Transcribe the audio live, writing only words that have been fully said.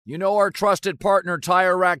You know our trusted partner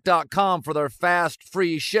TireRack.com for their fast,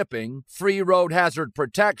 free shipping, free road hazard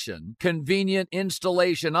protection, convenient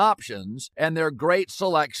installation options, and their great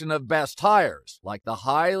selection of best tires, like the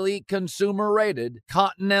highly consumer-rated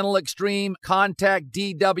Continental Extreme Contact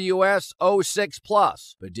DWS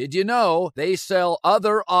 06+. But did you know they sell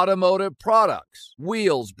other automotive products?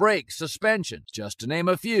 Wheels, brakes, suspensions, just to name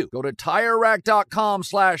a few. Go to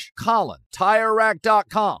TireRack.com/Colin.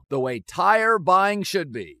 TireRack.com, the way tire buying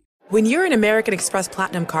should be. When you're an American Express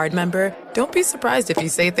Platinum card member, don't be surprised if you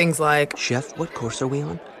say things like, "Chef, what course are we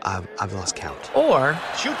on? I've lost count." Or,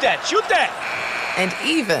 Shoot that! and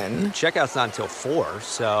even, Checkout's not until 4,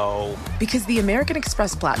 so... Because the American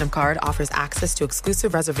Express Platinum Card offers access to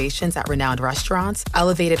exclusive reservations at renowned restaurants,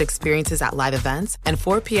 elevated experiences at live events, and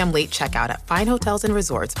 4 p.m. late checkout at fine hotels and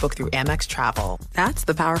resorts booked through Amex Travel. That's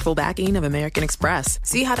the powerful backing of American Express.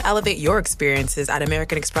 See how to elevate your experiences at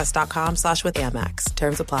americanexpress.com/withAmex.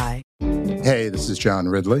 Terms apply. Hey, this is John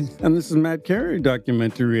Ridley. And this is Matt Carey,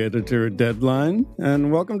 documentary editor at Deadline.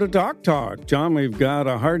 And welcome to Doc Talk. John, we've got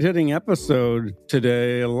a hard-hitting episode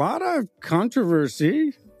today. A lot of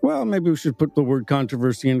controversy. Well, maybe we should put the word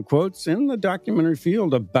controversy in quotes in the documentary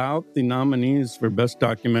field about the nominees for Best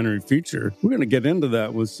Documentary Feature. We're going to get into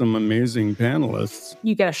that with some amazing panelists.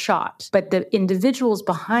 You get a shot, but the individuals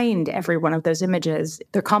behind every one of those images,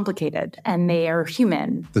 they're complicated and they are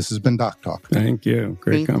human. This has been Doc Talk. Thank you.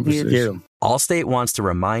 Great conversation. Allstate wants to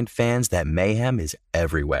remind fans that mayhem is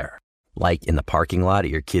everywhere. Like in the parking lot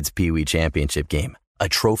at your kid's Pee Wee Championship game. A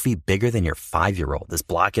trophy bigger than your 5-year-old is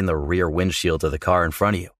blocking the rear windshield of the car in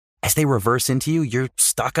front of you. As they reverse into you, you're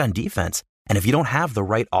stuck on defense. And if you don't have the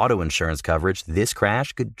right auto insurance coverage, this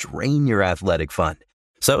crash could drain your athletic fund.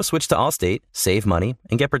 So switch to Allstate, save money,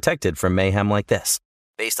 and get protected from mayhem like this.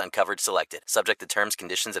 Based on coverage selected, subject to terms,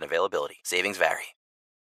 conditions, and availability. Savings vary.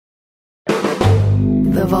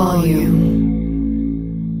 The volume.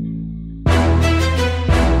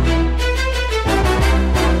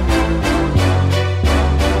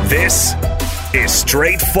 This is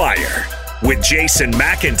Straight Fire with Jason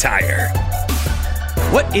McIntyre.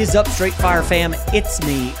 What is up, Straight Fire fam? It's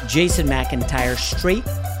me, Jason McIntyre, Straight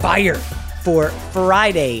Fire for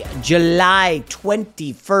Friday, July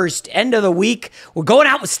 21st, end of the week. We're going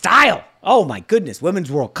out with style. Oh my goodness,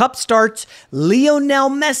 Women's World Cup starts. Lionel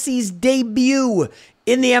Messi's debut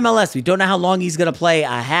in the MLS. We don't know how long he's going to play, a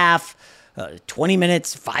half, 20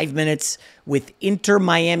 minutes, 5 minutes with Inter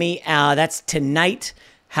Miami. That's tonight.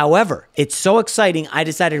 However, it's so exciting, I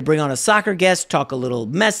decided to bring on a soccer guest, talk a little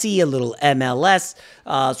Messi, a little MLS.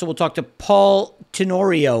 So we'll talk to Paul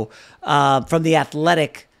Tenorio from The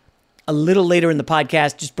Athletic a little later in the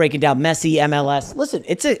podcast, just breaking down Messi, MLS. Listen,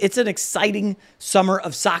 it's an exciting summer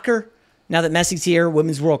of soccer. Now that Messi's here,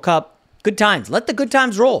 Women's World Cup, good times. Let the good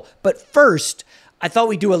times roll. But first, I thought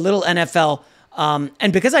we'd do a little NFL.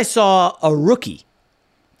 And because I saw a rookie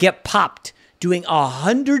get popped doing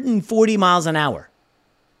 140 miles an hour,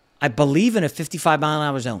 I believe in a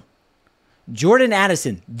 55-mile-an-hour zone. Jordan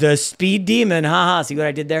Addison, the speed demon, see what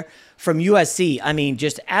I did there? From USC, I mean,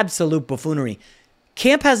 just absolute buffoonery.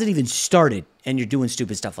 Camp hasn't even started, and you're doing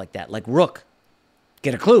stupid stuff like that. Like Rook,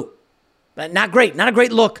 get a clue. But not great, not a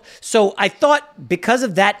great look. So I thought because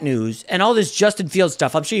of that news and all this Justin Fields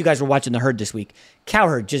stuff, I'm sure you guys were watching the Herd this week.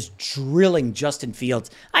 Cowherd just drilling Justin Fields.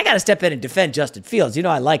 I got to step in and defend Justin Fields. You know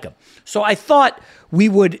I like him. So I thought we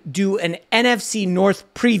would do an NFC North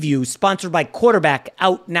preview sponsored by Quarterback,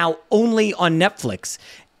 out now only on Netflix.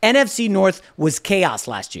 NFC North was chaos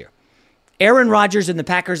last year. Aaron Rodgers and the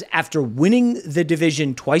Packers, after winning the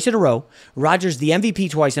division twice in a row, Rodgers the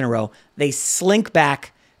MVP twice in a row, they slink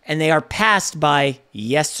back. And they are passed by,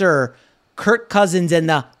 yes, sir, Kirk Cousins and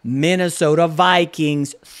the Minnesota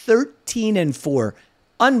Vikings, 13-4.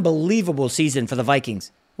 Unbelievable season for the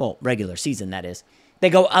Vikings. Well, regular season, that is. They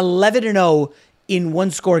go 11-0 in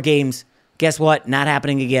one-score games. Guess what? Not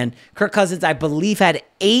happening again. Kirk Cousins, I believe, had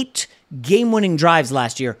 8 game-winning drives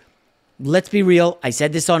last year. Let's be real. I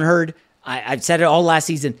said this on Herd. I've said it all last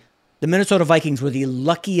season. The Minnesota Vikings were the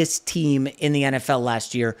luckiest team in the NFL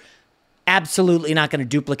last year. Absolutely not going to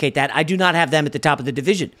duplicate that. I do not have them at the top of the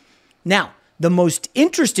division. Now, the most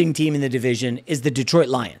interesting team in the division is the Detroit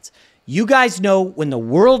Lions. You guys know when the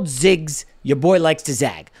world zigs, your boy likes to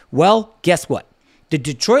zag. Well, guess what? The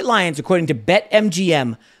Detroit Lions, according to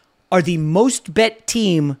BetMGM, are the most bet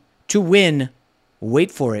team to win,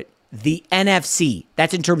 wait for it, the NFC.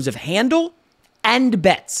 That's in terms of handle and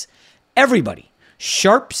bets. Everybody,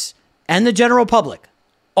 sharps and the general public,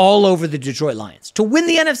 all over the Detroit Lions to win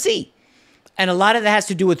the NFC. And a lot of that has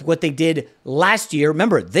to do with what they did last year.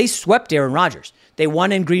 Remember, they swept Aaron Rodgers. They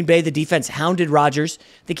won in Green Bay. The defense hounded Rodgers.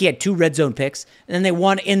 I think he had 2 red zone picks. And then they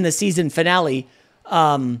won in the season finale,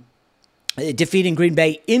 defeating Green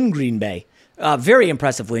Bay in Green Bay. Very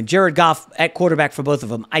impressive win. Jared Goff at quarterback for both of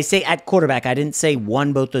them. I say at quarterback. I didn't say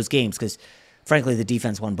won both those games because, frankly, the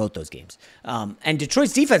defense won both those games. And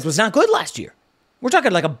Detroit's defense was not good last year. We're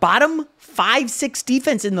talking like a bottom 5-6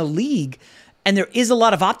 defense in the league. And there is a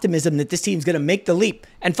lot of optimism that this team's going to make the leap.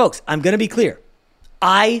 And folks, I'm going to be clear.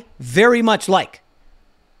 I very much like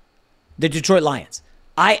the Detroit Lions.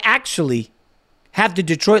 I actually have the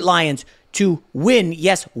Detroit Lions to win,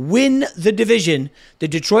 yes, win the division. The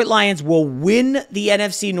Detroit Lions will win the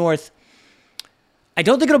NFC North. I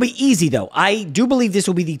don't think it'll be easy, though. I do believe this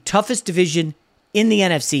will be the toughest division in the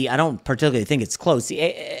NFC. I don't particularly think it's close. The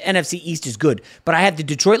NFC East is good, but I have the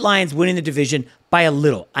Detroit Lions winning the division by a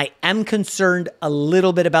little. I am concerned a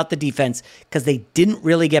little bit about the defense because they didn't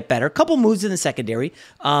really get better. A couple moves in the secondary.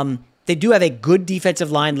 They do have a good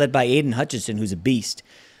defensive line led by Aiden Hutchinson, who's a beast.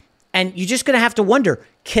 And you're just going to have to wonder,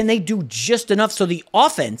 can they do just enough so the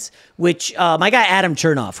offense, which my guy Adam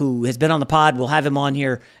Chernoff, who has been on the pod, we'll have him on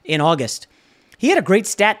here in August. He had a great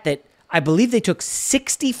stat that I believe they took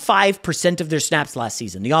 65% of their snaps last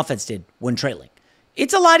season. The offense did when trailing.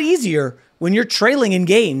 It's a lot easier when you're trailing in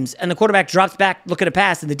games and the quarterback drops back looking to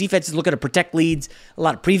pass and the defense is looking to protect leads, a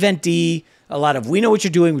lot of prevent D, a lot of we know what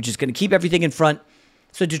you're doing, we're just going to keep everything in front.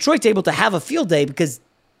 So Detroit's able to have a field day because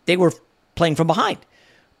they were playing from behind.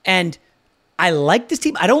 And I like this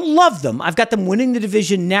team. I don't love them. I've got them winning the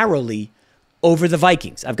division narrowly over the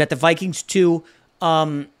Vikings. I've got the Vikings too.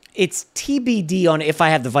 It's TBD on if I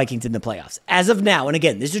have the Vikings in the playoffs. As of now, and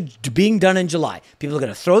again, this is being done in July. People are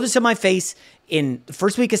going to throw this in my face in the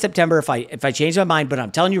first week of September if I change my mind. But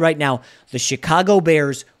I'm telling you right now, the Chicago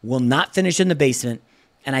Bears will not finish in the basement.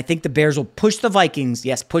 And I think the Bears will push the Vikings.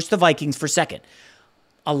 Yes, push the Vikings for second.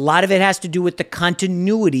 A lot of it has to do with the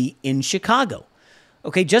continuity in Chicago.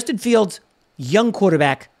 Okay, Justin Fields, young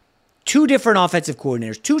quarterback, 2 different offensive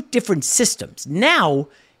coordinators, 2 different systems. Now,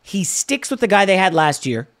 he sticks with the guy they had last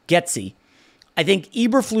year, Getsy. I think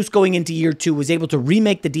Eberflus going into year 2 was able to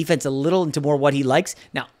remake the defense a little into more what he likes.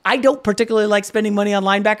 Now, I don't particularly like spending money on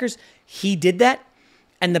linebackers. He did that.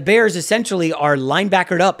 And the Bears essentially are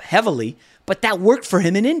linebackered up heavily, but that worked for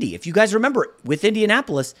him in Indy. If you guys remember, with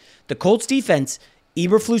Indianapolis, the Colts defense,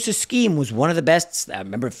 Eberflus' scheme was one of the best. I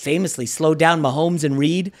remember famously slowed down Mahomes and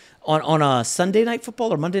Reed on a Sunday Night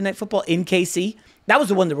Football or Monday Night Football in KC. That was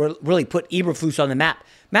the one that really put Eberflus on the map.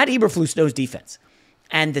 Matt Eberflus knows defense.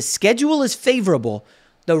 And the schedule is favorable.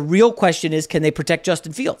 The real question is, can they protect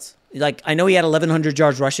Justin Fields? Like, I know he had 1,100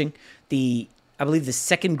 yards rushing. I believe the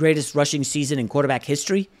second greatest rushing season in quarterback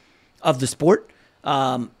history of the sport.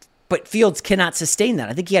 But Fields cannot sustain that.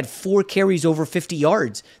 I think he had 4 carries over 50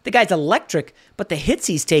 yards. The guy's electric, but the hits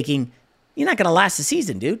he's taking, you're not going to last the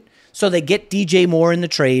season, dude. So they get DJ Moore in the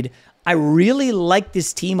trade. I really like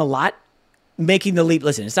this team a lot, making the leap.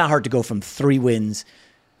 Listen, it's not hard to go from 3 wins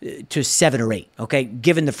to 7 or 8, okay?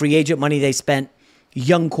 Given the free agent money they spent,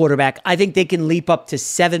 young quarterback, I think they can leap up to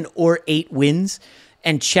 7 or 8 wins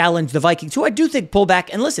and challenge the Vikings, who I do think pull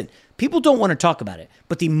back. And listen, people don't want to talk about it,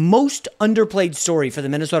 but the most underplayed story for the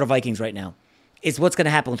Minnesota Vikings right now is what's going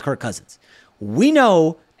to happen with Kirk Cousins. We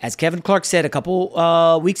know, as Kevin Clark said a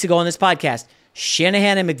couple weeks ago on this podcast,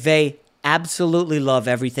 Shanahan and McVay absolutely love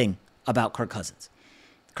everything about Kirk Cousins.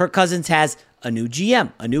 Kirk Cousins has a new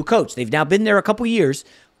GM, a new coach. They've now been there a couple years,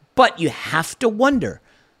 but you have to wonder,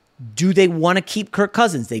 do they want to keep Kirk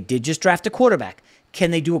Cousins? They did just draft a quarterback.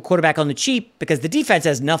 Can they do a quarterback on the cheap? Because the defense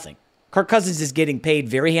has nothing. Kirk Cousins is getting paid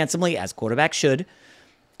very handsomely, as quarterbacks should,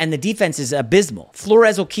 and the defense is abysmal.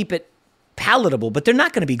 Flores will keep it palatable, but they're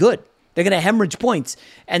not going to be good. They're going to hemorrhage points,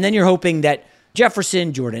 and then you're hoping that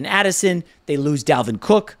Jefferson, Jordan Addison, they lose Dalvin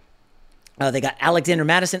Cook, they got Alexander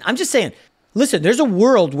Madison. I'm just saying, listen, there's a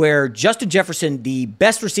world where Justin Jefferson, the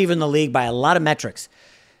best receiver in the league by a lot of metrics,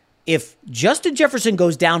 if Justin Jefferson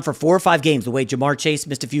goes down for 4 or 5 games, the way Jamar Chase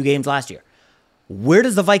missed a few games last year, where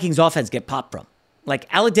does the Vikings offense get popped from? Like,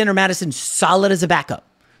 Alexander Madison, solid as a backup.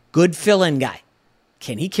 Good fill-in guy.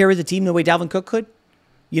 Can he carry the team the way Dalvin Cook could?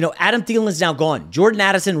 You know, Adam Thielen is now gone. Jordan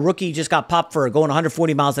Addison, rookie, just got popped for going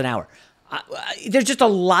 140 miles an hour. There's just a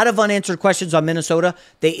lot of unanswered questions on Minnesota.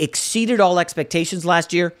 They exceeded all expectations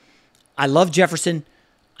last year. I love Jefferson.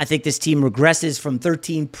 I think this team regresses from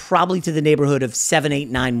 13 probably to the neighborhood of 7, 8,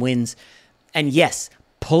 9 wins. And yes,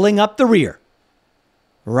 pulling up the rear,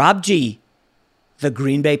 Rob G., the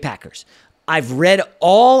Green Bay Packers. I've read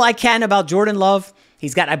all I can about Jordan Love.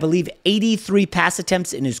 He's got, I believe, 83 pass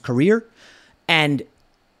attempts in his career. And,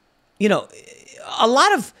 you know, a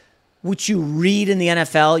lot of what you read in the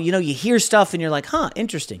NFL, you know, you hear stuff and you're like, huh,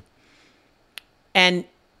 interesting. And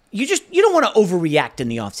you don't want to overreact in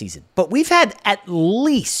the offseason. But we've had at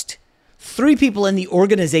least 3 people in the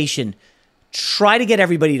organization try to get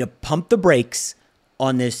everybody to pump the brakes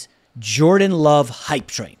on this Jordan Love hype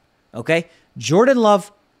train. Okay? Jordan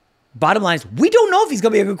Love, bottom line is, we don't know if he's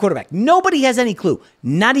going to be a good quarterback. Nobody has any clue.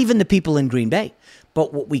 Not even the people in Green Bay.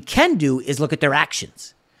 But what we can do is look at their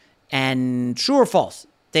actions. And true or false,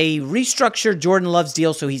 they restructured Jordan Love's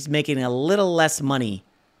deal so he's making a little less money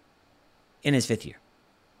in his 5th year.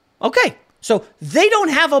 Okay, so they don't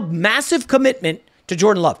have a massive commitment to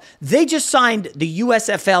Jordan Love. They just signed the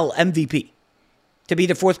USFL MVP to be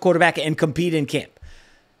the 4th quarterback and compete in camp.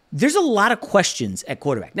 There's a lot of questions at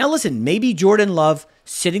quarterback. Now listen, maybe Jordan Love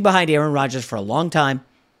sitting behind Aaron Rodgers for a long time.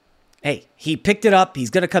 Hey, he picked it up. He's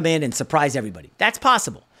going to come in and surprise everybody. That's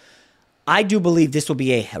possible. I do believe this will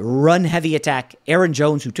be a run-heavy attack. Aaron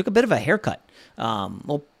Jones, who took a bit of a haircut,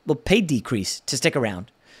 will pay decrease to stick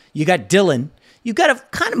around. You got Dylan. You've got a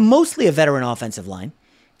kind of mostly a veteran offensive line.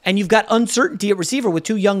 And you've got uncertainty at receiver with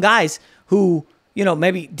 2 young guys who,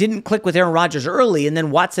 maybe didn't click with Aaron Rodgers early, and then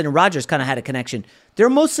Watson and Rodgers kind of had a connection. They're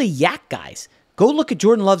mostly yak guys. Go look at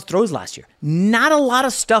Jordan Love's throws last year. Not a lot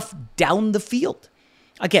of stuff down the field.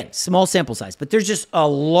 Again, small sample size, but there's just a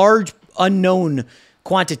large unknown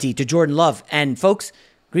quantity to Jordan Love. And folks,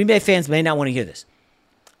 Green Bay fans may not want to hear this.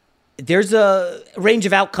 There's a range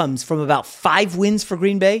of outcomes from about 5 wins for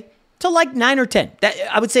Green Bay to like 9 or 10. That,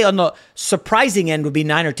 I would say on the surprising end would be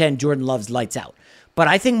 9 or 10 Jordan Love's lights out. But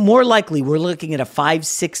I think more likely we're looking at a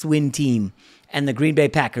 5-6 win team and the Green Bay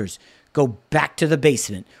Packers go back to the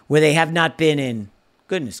basement where they have not been in,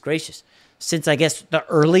 goodness gracious, since I guess the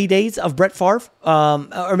early days of Brett Favre,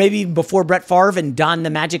 or maybe even before Brett Favre and Don the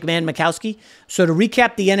Magic Man Mikowski. So to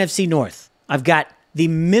recap the NFC North, I've got the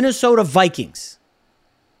Minnesota Vikings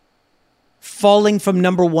falling from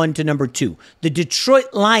number 1 to number 2. The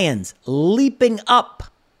Detroit Lions leaping up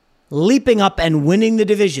and winning the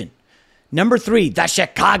division. Number 3, the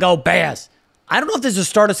Chicago Bears. I don't know if this is a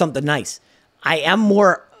start of something nice. I am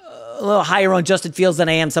a little higher on Justin Fields than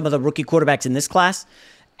I am some of the rookie quarterbacks in this class.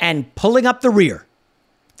 And pulling up the rear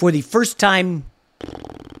for the first time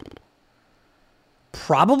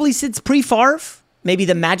probably since pre-Favre, maybe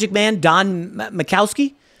the Magic Man, Don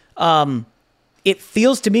Mikowski. It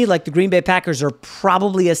feels to me like the Green Bay Packers are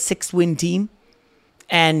probably a 6-win team.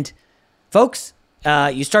 And folks,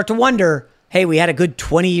 you start to wonder, hey, we had a good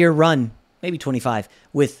 20-year run, maybe 25,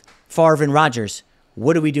 with Favre and Rodgers.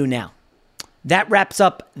 What do we do now? That wraps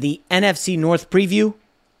up the NFC North preview,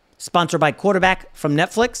 sponsored by Quarterback from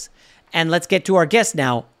Netflix. And let's get to our guest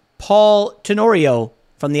now, Paul Tenorio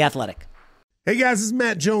from The Athletic. Hey guys, this is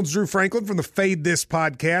Matt Jones, Drew Franklin from the Fade This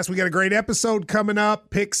podcast. We got a great episode coming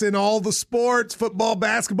up, picks in all the sports, football,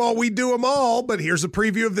 basketball, we do them all. But here's a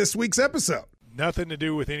preview of this week's episode. Nothing to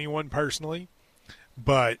do with anyone personally,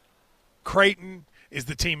 but Creighton is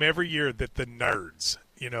the team every year that the nerds,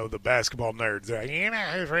 the basketball nerds, they're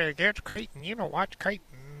like, who's really good? Creighton, watch Creighton.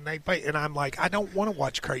 They play, and I'm like, I don't want to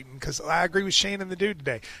watch Creighton because I agree with Shannon the dude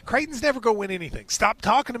today. Creighton's never going to win anything. Stop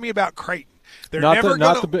talking to me about Creighton. They're not never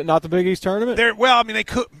not the Big East tournament. They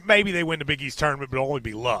could maybe they win the Big East tournament, but it'll only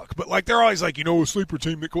be luck. But they're always like, a sleeper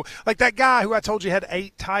team that like that guy who I told you had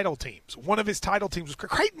 8 title teams. One of his title teams was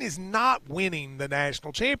Creighton is not winning the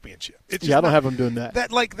national championship. I don't have them doing that.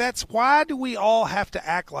 That's why do we all have to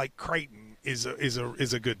act like Creighton is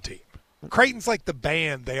a good team? Creighton's like the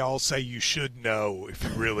band they all say you should know if you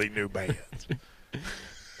really knew bands.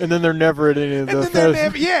 And then they're never at any of those.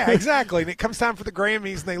 Yeah, exactly. And it comes time for the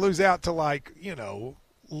Grammys, and they lose out to, Lil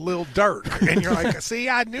Durk. And you're like, see,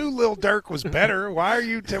 I knew Lil Durk was better. Why are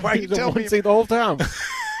you telling me? The whole time.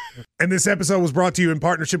 And this episode was brought to you in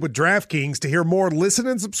partnership with DraftKings. To hear more, listen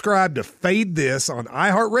and subscribe to Fade This on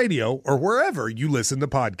iHeartRadio or wherever you listen to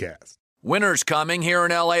podcasts. Winter's coming. Here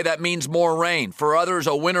in L.A., that means more rain. For others,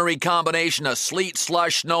 a wintry combination of sleet,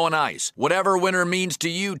 slush, snow, and ice. Whatever winter means to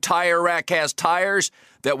you, Tire Rack has tires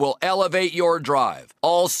that will elevate your drive.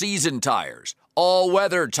 All-season tires,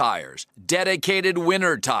 all-weather tires, dedicated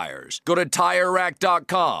winter tires. Go to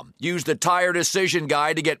TireRack.com. Use the Tire Decision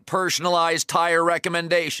Guide to get personalized tire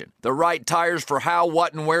recommendation. The right tires for how,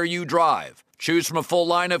 what, and where you drive. Choose from a full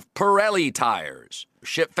line of Pirelli tires.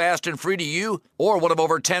 Ship fast and free to you or one of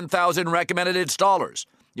over 10,000 recommended installers.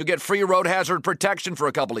 You'll get free road hazard protection for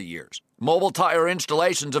a couple of years. Mobile tire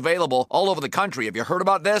installations available all over the country. Have you heard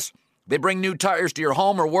about this? They bring new tires to your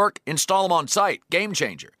home or work, install them on site. Game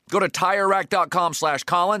changer. Go to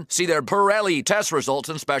TireRack.com/Colin. See their Pirelli test results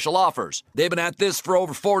and special offers. They've been at this for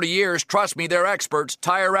over 40 years. Trust me, they're experts.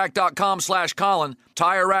 TireRack.com/Colin.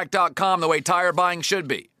 TireRack.com, the way tire buying should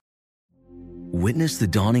be. Witness the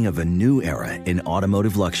dawning of a new era in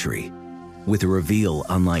automotive luxury with a reveal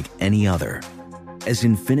unlike any other as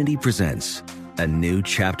Infinity presents a new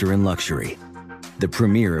chapter in luxury, the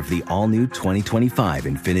premiere of the all-new 2025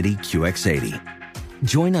 Infinity QX80.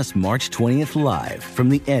 Join us March 20th live from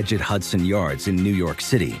the Edge at Hudson Yards in New York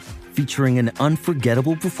City, featuring an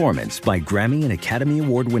unforgettable performance by Grammy and Academy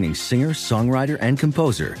Award-winning singer, songwriter, and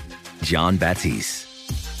composer, Jon Batiste.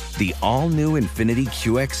 The all-new Infinity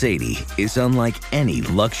QX80 is unlike any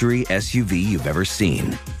luxury SUV you've ever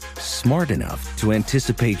seen. Smart enough to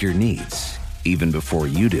anticipate your needs, even before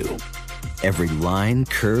you do. Every line,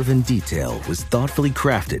 curve, and detail was thoughtfully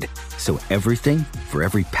crafted, so everything for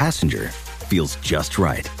every passenger feels just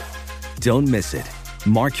right. Don't miss it.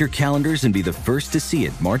 Mark your calendars and be the first to see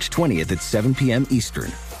it March 20th at 7 p.m.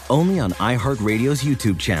 Eastern, only on iHeartRadio's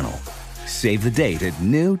YouTube channel. Save the date at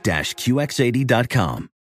new-QX80.com.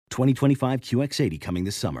 2025 QX80 coming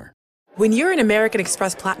this summer. When you're an American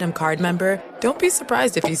Express Platinum card member, don't be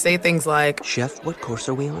surprised if you say things like, Chef, what course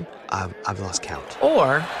are we on? I've lost count.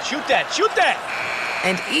 or, Shoot that! Shoot that!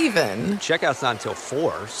 and even, Checkout's not until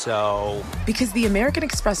 4, so... because the American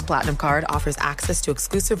Express Platinum Card offers access to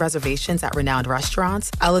exclusive reservations at renowned restaurants,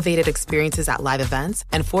 elevated experiences at live events,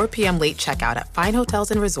 and 4 p.m. late checkout at fine hotels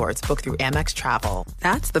and resorts booked through Amex Travel.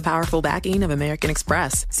 That's the powerful backing of American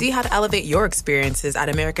Express. See how to elevate your experiences at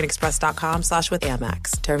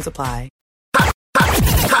americanexpress.com/withAmex. Terms apply.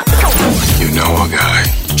 You know a guy.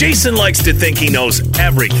 Jason likes to think he knows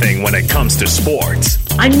everything when it comes to sports.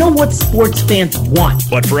 I know what sports fans want.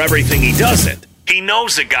 But for everything he doesn't, he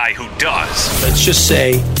knows a guy who does. Let's just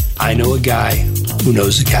say I know a guy who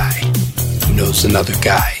knows a guy who knows another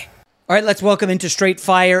guy. All right, let's welcome into Straight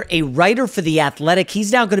Fire a writer for The Athletic.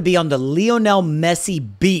 He's now going to be on the Lionel Messi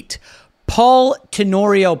beat, Paul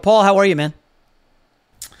Tenorio. Paul, how are you, man?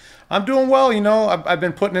 I'm doing well. You know, I've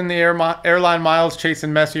been putting in the airline miles,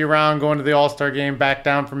 chasing Messi around, going to the All-Star game, back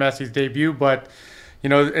down for Messi's debut. But, you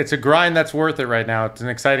know, it's a grind that's worth it right now. It's an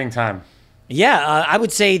exciting time. Yeah, I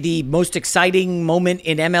would say the most exciting moment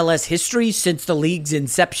in MLS history since the league's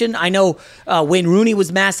inception. I know Wayne Rooney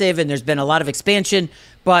was massive, and there's been a lot of expansion.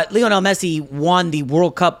 But Lionel Messi won the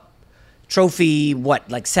World Cup trophy,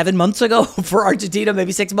 like 7 months ago for Argentina,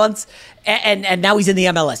 maybe 6 months, and now he's in the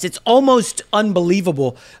MLS. It's almost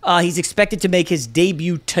unbelievable. He's expected to make his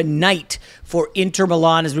debut tonight for Inter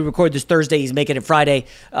Milan. As we record this Thursday, he's making it Friday.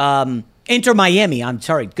 Inter Miami, I'm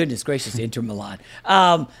sorry, goodness gracious, Inter Milan.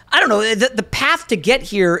 I don't know, the path to get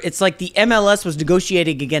here, it's like the MLS was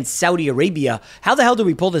negotiating against Saudi Arabia. How the hell do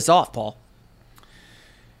we pull this off, Paul?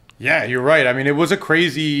 Yeah, you're right. I mean, it was a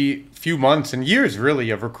crazy few months and years,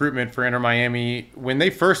 really, of recruitment for Inter Miami. When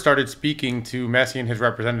they first started speaking to Messi and his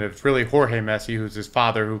representatives, really Jorge Messi, who's his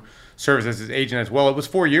father, who serves as his agent as well, it was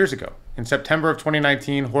 4 years ago. In September of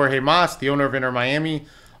 2019, Jorge Mas, the owner of Inter Miami,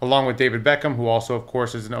 along with David Beckham, who also, of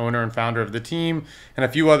course, is an owner and founder of the team, and a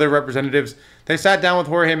few other representatives, they sat down with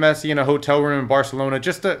Jorge Messi in a hotel room in Barcelona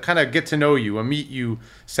just to kind of get to know you, a meet you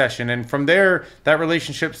session. And from there, that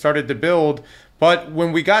relationship started to build. But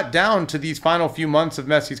when we got down to these final few months of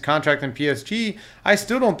Messi's contract in PSG, I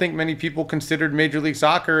still don't think many people considered Major League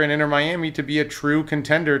Soccer and Inter Miami to be a true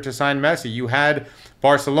contender to sign Messi. You had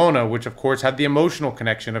Barcelona, which of course had the emotional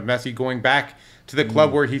connection of Messi going back to the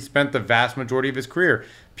club where he spent the vast majority of his career.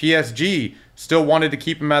 PSG still wanted to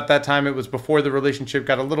keep him at that time. It was before the relationship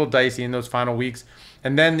got a little dicey in those final weeks.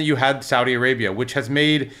 And then you had Saudi Arabia, which has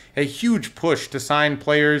made a huge push to sign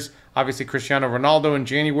players. Obviously, Cristiano Ronaldo in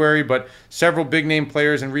January, but several big-name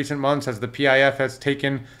players in recent months as the PIF has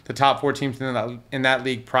taken the top 4 teams in that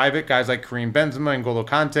league private, guys like Karim Benzema, N'Golo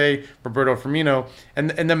Kante, Roberto Firmino. And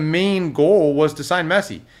the main goal was to sign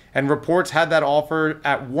Messi. And reports had that offer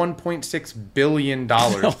at $1.6 billion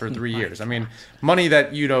for 3 years. I mean, money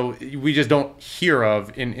that, you know, we just don't hear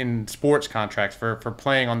of in sports contracts for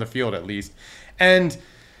playing on the field at least. And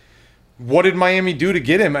what did Miami do to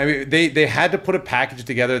get him? I mean, they had to put a package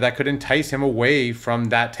together that could entice him away from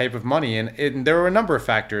that type of money. And there were a number of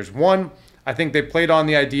factors. One, I think they played on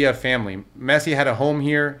the idea of family. Messi had a home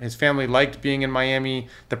here. His family liked being in Miami.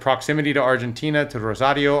 The proximity to Argentina, to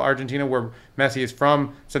Rosario, Argentina, where Messi is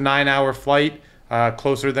from. It's a 9-hour flight,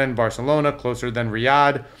 closer than Barcelona, closer than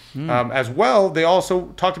Riyadh. As well, they also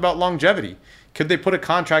talked about longevity. Could they put a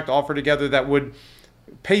contract offer together that would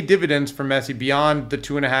pay dividends for Messi beyond the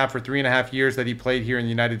 2.5 or 3.5 years that he played here in the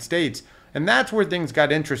United States? And that's where things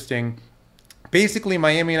got interesting. Basically,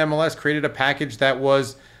 Miami and MLS created a package that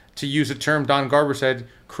was, to use a term Don Garber said,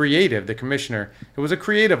 creative, the commissioner. It was a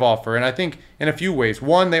creative offer, and I think in a few ways.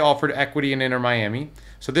 One, they offered equity in Inter Miami.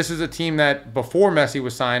 So this is a team that, before Messi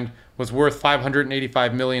was signed, was worth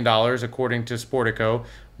 $585 million, according to Sportico.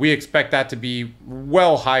 We expect that to be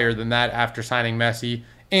well higher than that after signing Messi.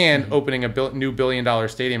 and opening a new billion-dollar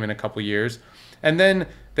stadium in a couple years. And then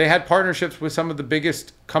they had partnerships with some of the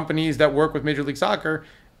biggest companies that work with Major League Soccer,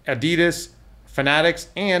 Adidas, Fanatics,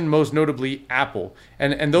 and most notably Apple.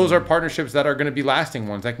 And those are partnerships that are going to be lasting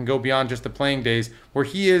ones that can go beyond just the playing days, where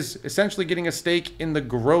he is essentially getting a stake in the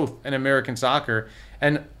growth in American soccer.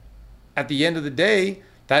 And at the end of the day,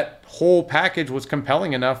 that whole package was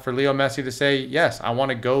compelling enough for Leo Messi to say, yes, I want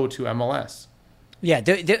to go to MLS. Yeah,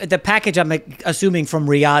 the package I'm assuming from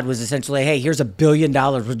Riyadh was essentially, hey, here's $1 billion.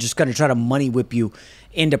 We're just going to try to money whip you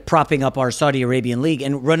into propping up our Saudi Arabian league.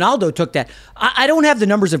 And Ronaldo took that. I don't have the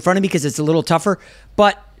numbers in front of me because it's a little tougher.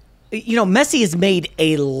 But, Messi has made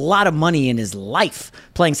a lot of money in his life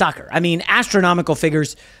playing soccer. I mean, astronomical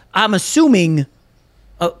figures. I'm assuming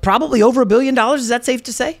probably over $1 billion. Is that safe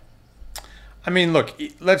to say? I mean, look,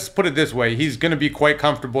 let's put it this way. He's going to be quite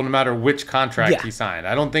comfortable no matter which contract he signed.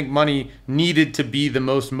 I don't think money needed to be the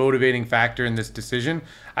most motivating factor in this decision.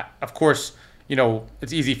 Of course,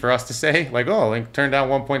 it's easy for us to say, turn down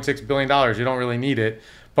 $1.6 billion. You don't really need it.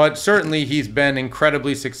 But certainly he's been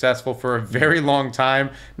incredibly successful for a very long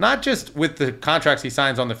time, not just with the contracts he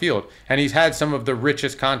signs on the field. And he's had some of the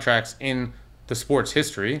richest contracts in the sports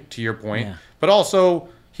history, to your point. But also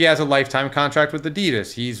he has a lifetime contract with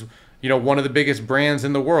Adidas. He's one of the biggest brands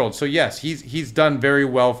in the world. So yes, he's done very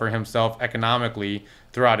well for himself economically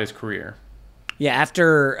throughout his career. Yeah,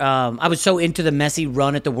 after I was so into the Messi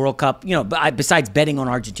run at the World Cup, besides betting on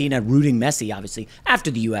Argentina, rooting Messi, obviously, after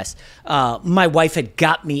the U.S., my wife had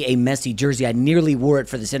got me a Messi jersey. I nearly wore it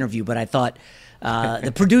for this interview, but I thought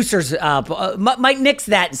the producers might nix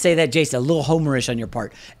that and say that, Jason, a little homerish on your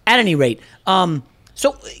part. At any rate,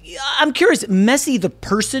 so I'm curious, Messi, the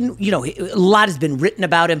person, a lot has been written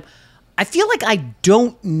about him. I feel like I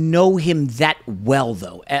don't know him that well,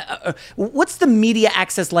 though. What's the media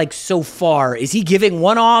access like so far? Is he giving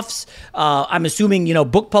one-offs? I'm assuming,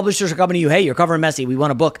 book publishers are coming to you, hey, you're covering Messi, we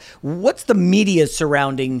want a book. What's the media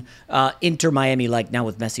surrounding Inter Miami like now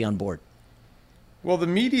with Messi on board? Well, the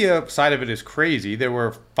media side of it is crazy. There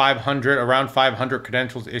were around 500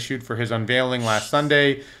 credentials issued for his unveiling last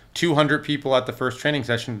Sunday. 200 people at the first training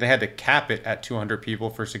session. They had to cap it at 200 people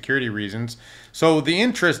for security reasons. So the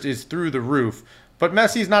interest is through the roof. But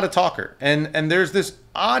Messi's not a talker. And there's this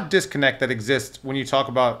odd disconnect that exists when you talk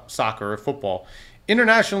about soccer or football.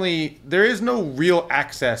 Internationally, there is no real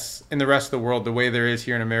access in the rest of the world the way there is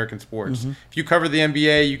here in American sports. Mm-hmm. If you cover the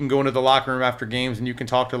NBA, you can go into the locker room after games and you can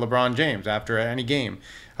talk to LeBron James after any game.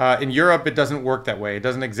 In Europe, it doesn't work that way. It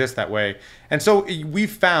doesn't exist that way. And so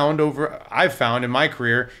I've found in my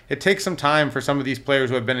career, it takes some time for some of these players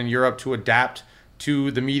who have been in Europe to adapt to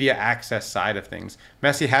the media access side of things.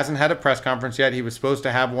 Messi hasn't had a press conference yet. He was supposed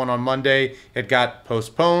to have one on Monday. It got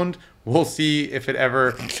postponed. We'll see if it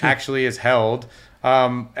ever actually is held.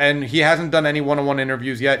 And he hasn't done any one-on-one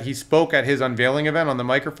interviews yet. He spoke at his unveiling event on the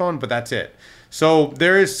microphone, but that's it. So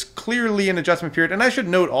there is clearly an adjustment period. And I should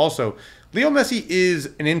note also, Leo Messi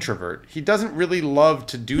is an introvert. He doesn't really love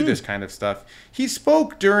to do this kind of stuff. He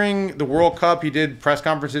spoke during the World Cup. He did press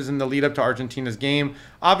conferences in the lead up to Argentina's game.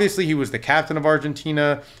 Obviously, he was the captain of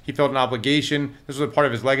Argentina. He felt an obligation. This was a part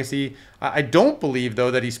of his legacy. I don't believe,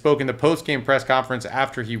 though, that he spoke in the post-game press conference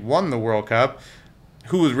after he won the World Cup.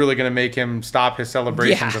 Who was really going to make him stop his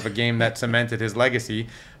celebrations of a game that cemented his legacy?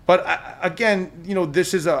 But again,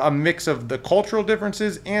 this is a mix of the cultural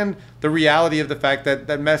differences and the reality of the fact that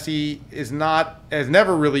Messi has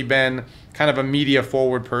never really been kind of a media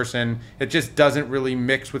forward person. It just doesn't really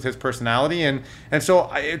mix with his personality. And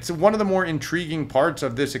so it's one of the more intriguing parts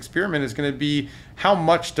of this experiment is going to be how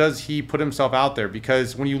much does he put himself out there?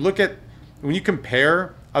 Because when you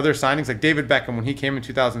compare other signings, like David Beckham, when he came in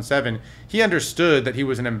 2007, he understood that he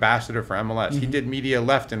was an ambassador for MLS. Mm-hmm. He did media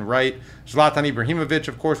left and right. Zlatan Ibrahimovic,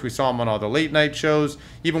 of course, we saw him on all the late night shows.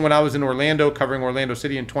 Even when I was in Orlando, covering Orlando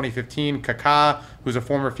City in 2015, Kaká, who's a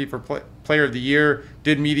former FIFA Player of the Year,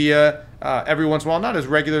 did media every once in a while, not as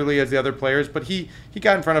regularly as the other players, but he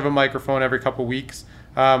got in front of a microphone every couple weeks.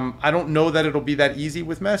 I don't know that it'll be that easy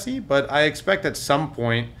with Messi, but I expect at some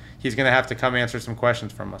point he's going to have to come answer some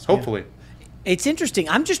questions from us, hopefully. Yeah. It's interesting.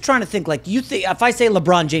 I'm just trying to think, if I say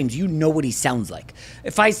LeBron James, you know what he sounds like.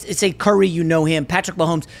 If I say Curry, you know him. Patrick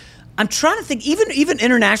Mahomes. I'm trying to think, even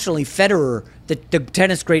internationally, Federer, the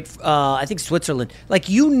tennis great, I think Switzerland,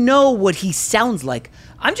 you know what he sounds like.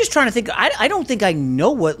 I'm just trying to think. I don't think I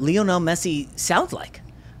know what Lionel Messi sounds like.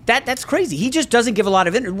 That's crazy. He just doesn't give a lot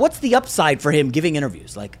of interviews. What's the upside for him giving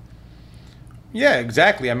interviews? Yeah,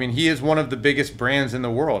 exactly. I mean, he is one of the biggest brands in the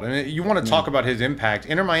world. And you want to talk about his impact.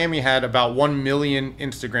 Inter Miami had about 1 million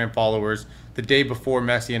Instagram followers the day before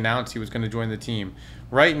Messi announced he was going to join the team.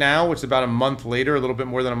 Right now, which is about a month later, a little bit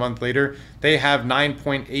more than a month later, they have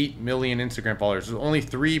 9.8 million Instagram followers. There's only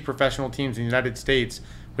 3 professional teams in the United States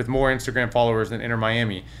with more Instagram followers than Inter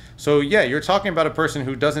Miami. So yeah, you're talking about a person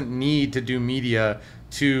who doesn't need to do media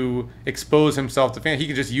to expose himself to fans. He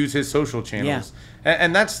can just use his social channels. Yeah.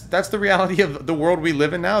 And that's the reality of the world we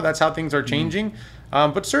live in now. That's how things are changing.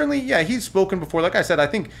 But certainly, yeah, he's spoken before. Like I said, I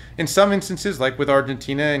think in some instances, like with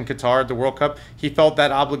Argentina and Qatar at the World Cup, he felt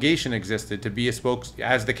that obligation existed to be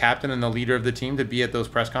as the captain and the leader of the team, to be at those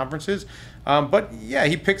press conferences. But yeah,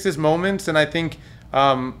 he picks his moments, and I think,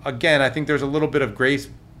 again, I think there's a little bit of grace.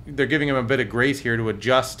 They're giving him a bit of grace here to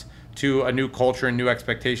adjust to a new culture and new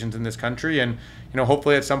expectations in this country. And,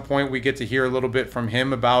 hopefully at some point we get to hear a little bit from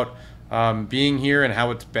him about being here and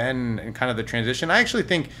how it's been and kind of the transition. I actually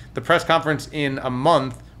think the press conference in a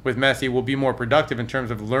month with Messi will be more productive in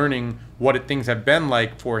terms of learning what things have been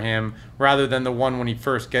like for him, rather than the one when he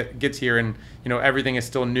first gets here and everything is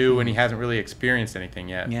still new and he hasn't really experienced anything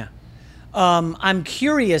yet. Yeah. I'm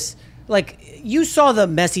curious, like, you saw the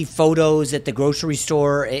Messi photos at the grocery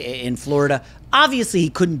store in Florida. Obviously he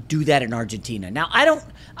couldn't do that in Argentina. Now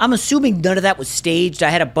I'm assuming none of that was staged. I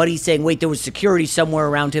had a buddy saying, wait, there was security somewhere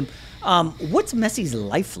around him. What's Messi's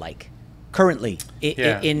life like currently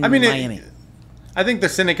in Miami? I think the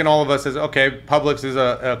cynic in all of us is, okay, Publix is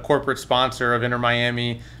a corporate sponsor of Inter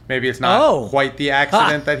Miami. Maybe it's not quite the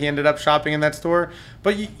accident that he ended up shopping in that store.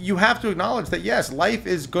 But you have to acknowledge that, yes, life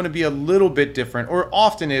is going to be a little bit different, or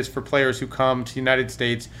often is, for players who come to the United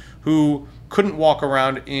States who couldn't walk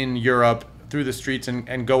around in Europe through the streets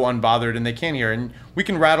and go unbothered, and they can here. And we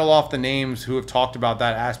can rattle off the names who have talked about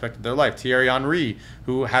that aspect of their life. Thierry Henry,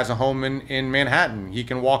 who has a home in Manhattan. He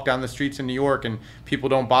can walk down the streets in New York and people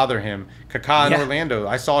don't bother him. Kaká in Orlando.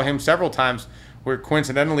 I saw him several times where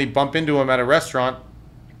coincidentally bump into him at a restaurant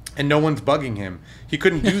and no one's bugging him. He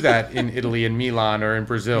couldn't do that in Italy, in Milan, or in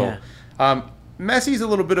Brazil. Yeah. Messi's a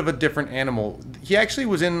little bit of a different animal. He actually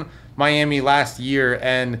was in Miami last year,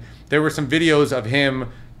 and there were some videos of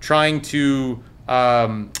him trying to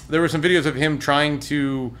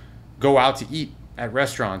go out to eat at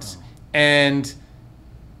restaurants, and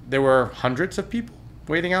there were hundreds of people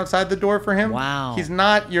waiting outside the door for him. Wow. He's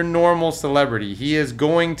not your normal celebrity. He is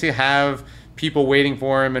going to have people waiting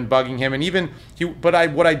for him and bugging him, and what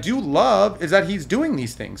I do love is that he's doing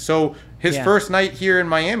these things. So his first night here in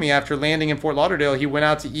Miami, after landing in Fort Lauderdale, he went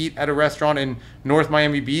out to eat at a restaurant in North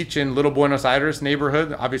Miami Beach in Little Buenos Aires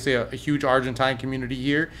neighborhood, obviously a huge Argentine community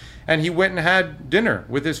here. And he went and had dinner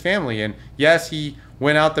with his family. And yes, he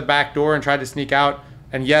went out the back door and tried to sneak out.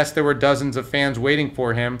 And yes, there were dozens of fans waiting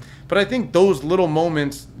for him. But I think those little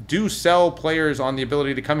moments do sell players on the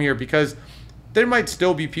ability to come here, because there might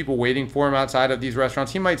still be people waiting for him outside of these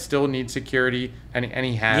restaurants. He might still need security, and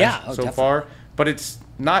he has so far. But it's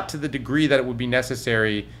not to the degree that it would be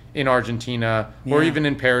necessary in Argentina or even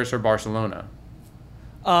in Paris or Barcelona.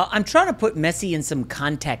 I'm trying to put Messi in some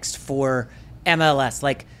context for MLS.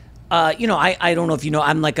 Like, I don't know if you know,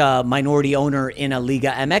 I'm like a minority owner in a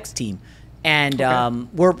Liga MX team. And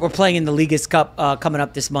we're playing in the Ligas Cup coming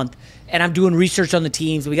up this month. And I'm doing research on the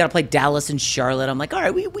teams. We got to play Dallas and Charlotte. I'm like, all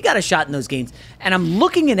right, we got a shot in those games. And I'm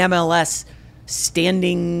looking at MLS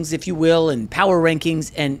standings, if you will, and power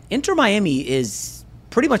rankings. And Inter Miami is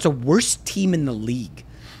pretty much the worst team in the league.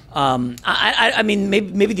 I mean,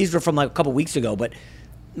 maybe these were from like a couple weeks ago, but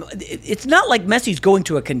it's not like Messi's going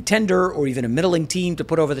to a contender or even a middling team to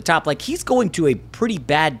put over the top. Like, he's going to a pretty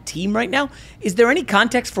bad team right now. Is there any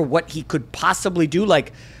context for what he could possibly do?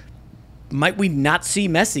 Like, might we not see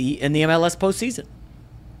Messi in the MLS postseason?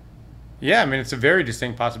 Yeah, I mean, it's a very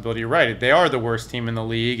distinct possibility. You're right. They are the worst team in the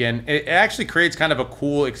league, and it actually creates kind of a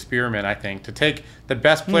cool experiment, I think, to take the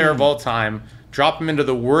best player of all time, drop him into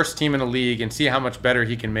the worst team in the league, and see how much better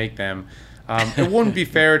he can make them. It wouldn't be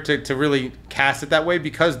fair to really cast it that way,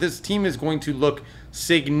 because this team is going to look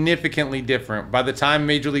significantly different. By the time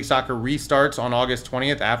Major League Soccer restarts on August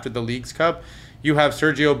 20th after the Leagues Cup, you have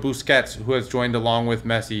Sergio Busquets, who has joined along with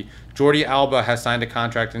Messi. Jordi Alba has signed a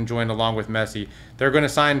contract and joined along with Messi. They're going to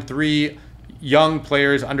sign 3 young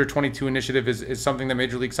players. Under 22 initiative is something that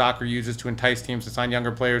Major League Soccer uses to entice teams to sign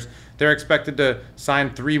younger players. They're expected to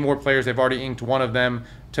sign 3 more players. They've already inked one of them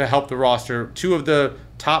to help the roster. 2 of the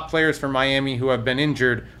top players for Miami who have been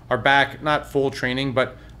injured are back, not full training,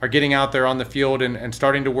 but are getting out there on the field and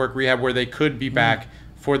starting to work rehab where they could be back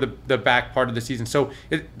for the back part of the season. So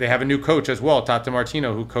they have a new coach as well, Tata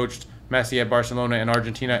Martino, who coached Messi at Barcelona and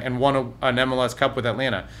Argentina and won an MLS Cup with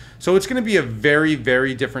Atlanta. So it's going to be a very,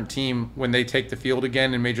 very different team when they take the field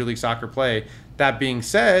again in Major League Soccer play. That being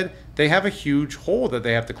said, they have a huge hole that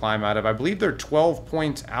they have to climb out of. I believe they're 12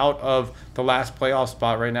 points out of the last playoff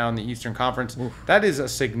spot right now in the Eastern Conference. Oof. That is a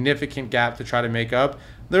significant gap to try to make up.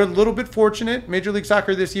 They're a little bit fortunate. Major League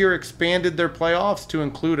Soccer this year expanded their playoffs to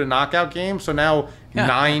include a knockout game. So now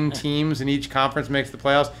 9 teams in each conference makes the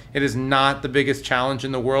playoffs. It is not the biggest challenge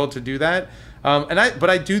in the world to do that. But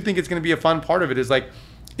I do think it's going to be a fun part of it is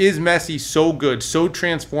Messi so good, so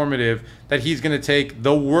transformative that he's going to take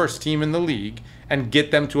the worst team in the league and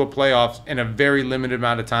get them to a playoffs in a very limited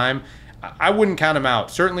amount of time? I wouldn't count him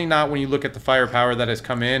out. Certainly not when you look at the firepower that has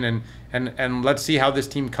come in, and let's see how this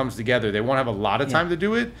team comes together. They won't have a lot of time to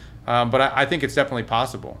do it, but I think it's definitely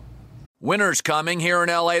possible. Winter's coming. Here in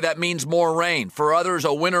LA, that means more rain. For others,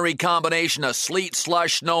 a wintry combination of sleet,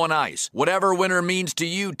 slush, snow, and ice. Whatever winter means to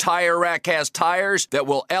you, Tire Rack has tires that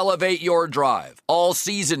will elevate your drive.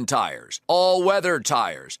 All-season tires, all-weather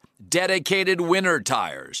tires, dedicated winter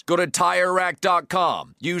tires. Go to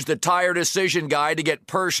TireRack.com. Use the Tire Decision Guide to get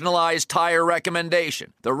personalized tire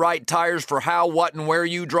recommendation. The right tires for how, what, and where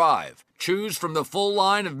you drive. Choose from the full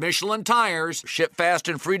line of Michelin tires, ship fast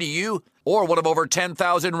and free to you, or one of over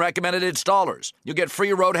 10,000 recommended installers. You'll get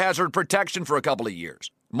free road hazard protection for a couple of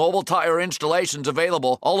years. Mobile tire installations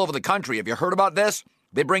available all over the country. Have you heard about this?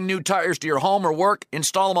 They bring new tires to your home or work,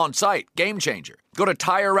 install them on site. Game changer. Go to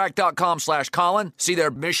TireRack.com/Colin. See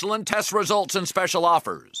their Michelin test results and special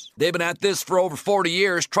offers. They've been at this for over 40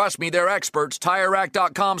 years. Trust me, they're experts.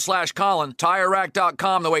 TireRack.com/Colin.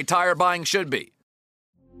 TireRack.com, the way tire buying should be.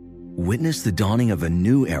 Witness the dawning of a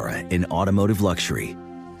new era in automotive luxury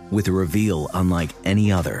with a reveal unlike any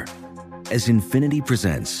other as Infiniti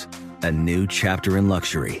presents a new chapter in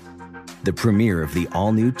luxury, the premiere of the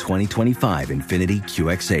all-new 2025 Infiniti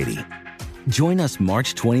QX80. Join us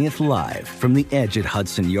March 20th live from the Edge at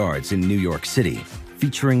Hudson Yards in New York City,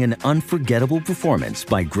 featuring an unforgettable performance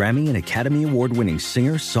by Grammy and Academy Award-winning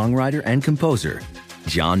singer, songwriter, and composer,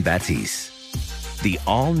 Jon Batiste. The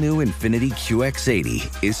all-new Infiniti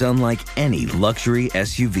QX80 is unlike any luxury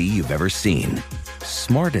SUV you've ever seen.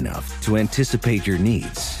 Smart enough to anticipate your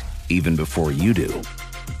needs, even before you do.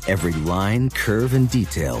 Every line, curve, and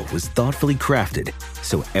detail was thoughtfully crafted,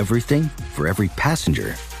 so everything for every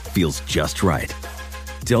passenger feels just right.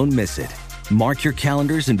 Don't miss it. Mark your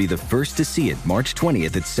calendars and be the first to see it March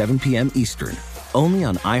 20th at 7 p.m. Eastern, only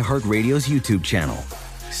on iHeartRadio's YouTube channel.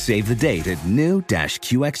 Save the date at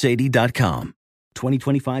new-QX80.com.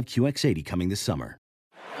 2025 QX80 coming this summer.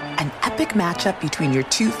 An epic matchup between your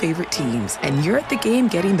two favorite teams, and you're at the game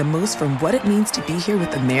getting the most from what it means to be here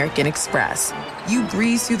with American Express. You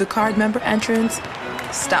breeze through the card member entrance,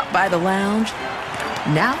 stop by the lounge.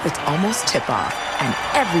 Now it's almost tip-off, and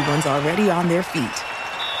everyone's already on their feet.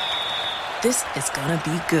 This is gonna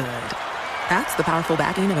be good. That's the powerful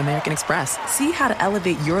backing of American Express. See how to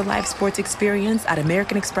elevate your live sports experience at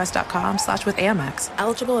americanexpress.com/withAmex.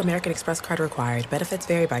 Eligible American Express card required. Benefits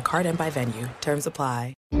vary by card and by venue. Terms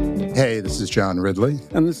apply. Hey, this is John Ridley.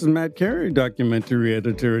 And this is Matt Carey, documentary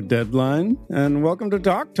editor at Deadline. And welcome to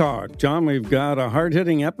Talk Talk. John, we've got a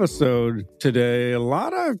hard-hitting episode today. A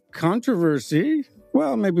lot of controversy.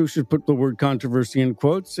 Well, maybe we should put the word controversy in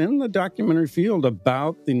quotes in the documentary field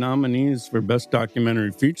about the nominees for Best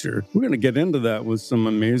Documentary Feature. We're going to get into that with some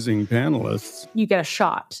amazing panelists. You get a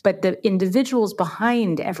shot, but the individuals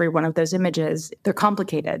behind every one of those images, they're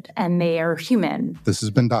complicated and they are human. This has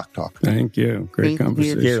been Doc Talk. Thank you. Great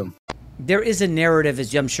conversation. There is a narrative,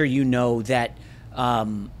 as I'm sure you know, that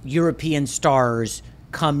European stars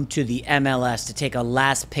come to the MLS to take a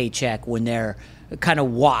last paycheck when they're kind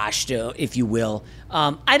of washed, if you will.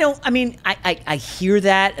 I hear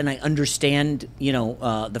that and I understand,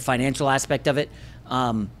 the financial aspect of it.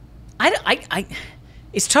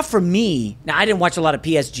 It's tough for me. Now, I didn't watch a lot of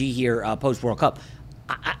PSG here post World Cup.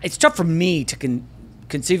 It's tough for me to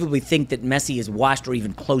conceivably think that Messi is washed or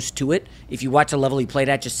even close to it. If you watch the level he played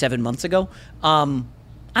at just 7 months ago, I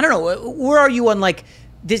don't know. Where are you on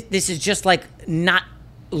this? This is just not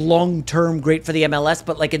long-term great for the MLS,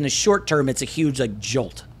 but in the short term, it's a huge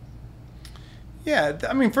jolt. Yeah,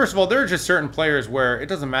 first of all, there are just certain players where it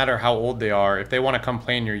doesn't matter how old they are. If they want to come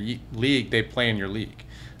play in your league, they play in your league.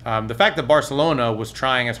 The fact that Barcelona was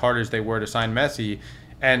trying as hard as they were to sign Messi,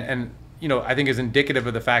 and I think is indicative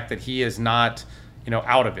of the fact that he is not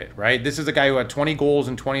out of it, right? This is a guy who had 20 goals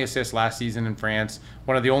and 20 assists last season in France,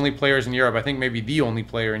 one of the only players in Europe, I think maybe the only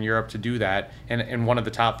player in Europe to do that in one of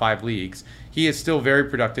the top 5 leagues. He is still very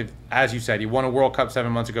productive. As you said, he won a World Cup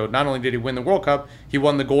 7 months ago. Not only did he win the World Cup, he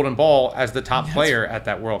won the Golden Ball as the top player at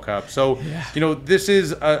that World Cup. So, this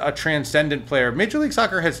is a transcendent player. Major League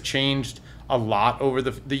Soccer has changed a lot over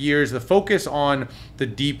the years. The focus on the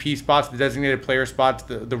DP spots, the designated player spots,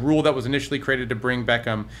 the rule that was initially created to bring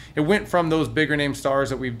Beckham, it went from those bigger name stars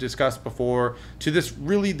that we've discussed before to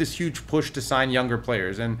this huge push to sign younger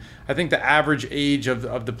players. And I think the average age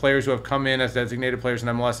of the players who have come in as designated players in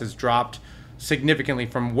MLS has dropped significantly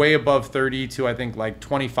from way above 30 to I think like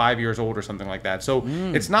 25 years old or something like that. So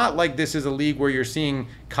it's not like this is a league where you're seeing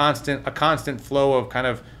a constant flow of kind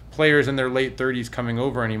of players in their late 30s coming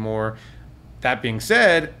over anymore. That being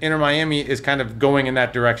said, Inter Miami is kind of going in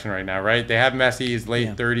that direction right now, right? They have Messi, his late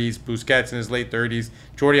 30s, Busquets in his late 30s.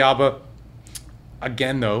 Jordi Alba,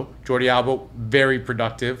 again though, very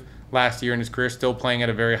productive last year in his career, still playing at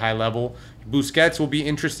a very high level. Busquets will be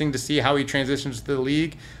interesting to see how he transitions to the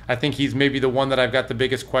league. I think he's maybe the one that I've got the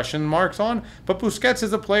biggest question marks on. But Busquets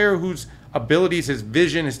is a player whose abilities, his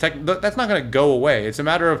vision, his tech, that's not going to go away. It's a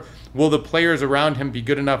matter of, will the players around him be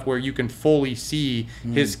good enough where you can fully see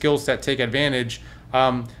his skill set take advantage?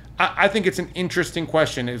 I think it's an interesting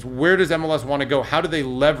question, is where does MLS want to go? How do they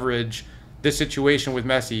leverage this situation with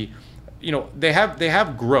Messi? They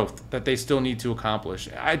have growth that they still need to accomplish.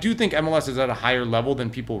 I do think MLS is at a higher level than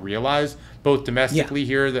people realize, both domestically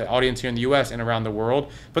here, the audience here in the U.S. and around the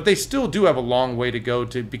world. But they still do have a long way to go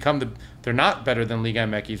to become they're not better than Liga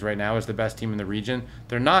MX right now as the best team in the region.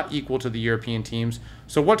 They're not equal to the European teams.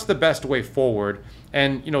 So what's the best way forward?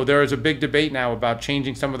 And, there is a big debate now about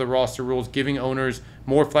changing some of the roster rules, giving owners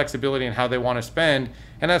more flexibility in how they want to spend.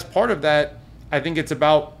 And as part of that, I think it's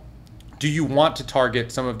about, do you want to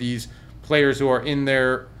target some of these players who are in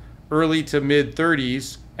their early to mid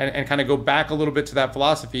 30s and kind of go back a little bit to that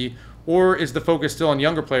philosophy, or is the focus still on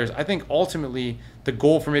younger players? I think ultimately the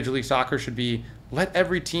goal for Major League Soccer should be, let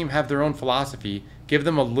every team have their own philosophy, give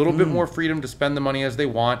them a little bit more freedom to spend the money as they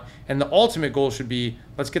want, and the ultimate goal should be,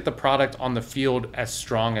 let's get the product on the field as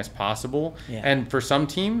strong as possible. And for some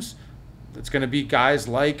teams, it's going to be guys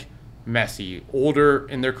like Messi, older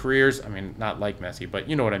in their careers. I mean, not like Messi, but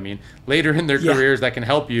you know what I mean. Later in their careers that can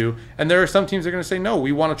help you. And there are some teams that are going to say, no,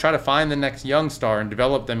 we want to try to find the next young star and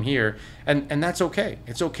develop them here. And that's okay.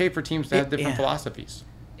 It's okay for teams to have different philosophies.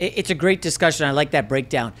 It's a great discussion. I like that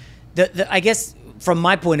breakdown. I guess from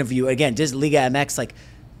my point of view, again, just Liga MX, like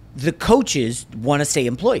the coaches want to stay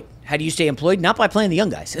employed. How do you stay employed? Not by playing the young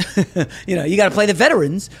guys. You got to play the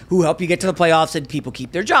veterans who help you get to the playoffs and people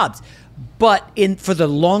keep their jobs. But for the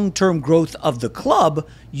long-term growth of the club,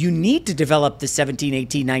 you need to develop the 17,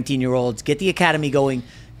 18, 19-year-olds, get the academy going.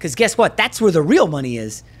 Because guess what? That's where the real money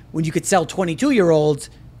is, when you could sell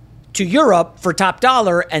 22-year-olds to Europe for top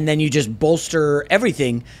dollar, and then you just bolster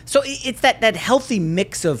everything. So it's that healthy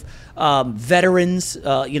mix of veterans,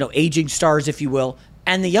 aging stars, if you will,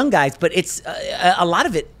 and the young guys. But it's a lot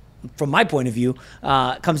of it, from my point of view,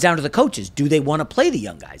 comes down to the coaches. Do they want to play the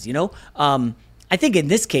young guys? I think in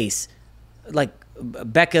this case, like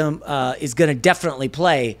Beckham is going to definitely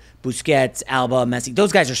play Busquets, Alba, Messi.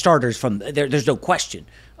 Those guys are starters there's no question.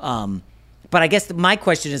 But I guess my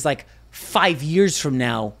question is, like, 5 years from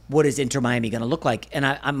now, what is Inter Miami going to look like?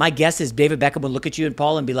 And my guess is David Beckham would look at you and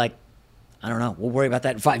Paul and be like, I don't know, we'll worry about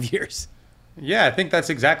that in 5 years. Yeah, I think that's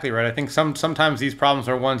exactly right. I think sometimes these problems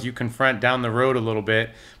are ones you confront down the road a little bit,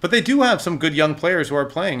 but they do have some good young players who are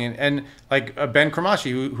playing, and like Ben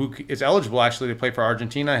Kramashi, who is eligible actually to play for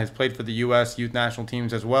Argentina, has played for the U.S. youth national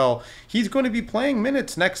teams as well. He's going to be playing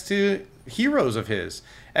minutes next to heroes of his.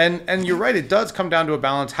 And you're right, it does come down to a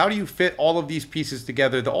balance. How do you fit all of these pieces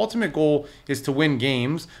together? The ultimate goal is to win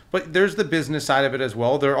games, but there's the business side of it as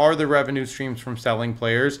well. There are the revenue streams from selling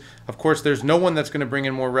players. Of course, there's no one that's going to bring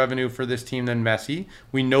in more revenue for this team than Messi.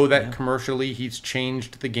 We know that commercially he's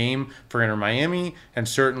changed the game for Inter Miami and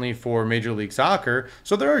certainly for Major League Soccer.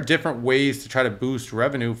 So there are different ways to try to boost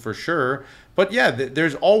revenue for sure. But yeah,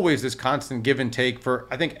 there's always this constant give and take for,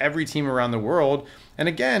 I think, every team around the world. And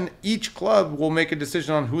again, each club will make a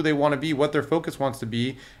decision on who they want to be, what their focus wants to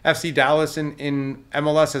be. FC Dallas in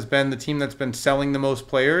MLS has been the team that's been selling the most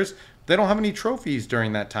players. They don't have any trophies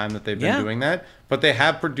during that time that they've been doing that, but they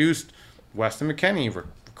have produced Weston McKennie,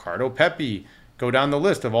 Ricardo Pepi, go down the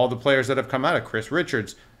list of all the players that have come out of Chris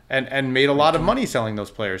Richards, and made a lot of money selling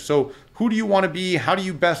those players. So who do you want to be? How do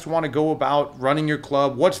you best want to go about running your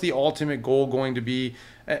club? What's the ultimate goal going to be?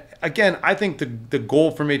 Again, I think the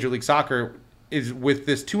goal for Major League Soccer is, with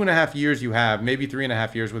this 2.5 years you have, maybe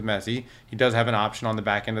 3.5 years with Messi, he does have an option on the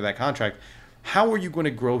back end of that contract. how are you going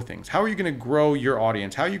to grow things? How are you going to grow your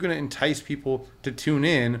audience? How are you going to entice people to tune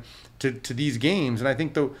in to these games? And I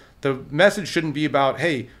think the message shouldn't be about,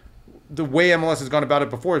 hey, the way MLS has gone about it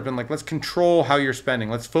before has been like, let's control how you're spending.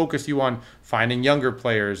 Let's focus you on finding younger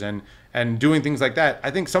players and doing things like that.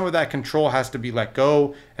 I think some of that control has to be let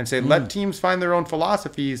go and say, let teams find their own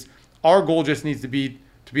philosophies. Our goal just needs to be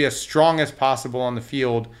as strong as possible on the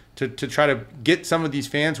field to try to get some of these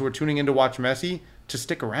fans who are tuning in to watch Messi to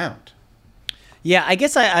stick around. Yeah, I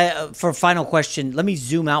guess I for a final question, let me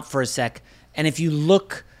zoom out for a sec. And if you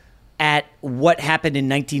look at what happened in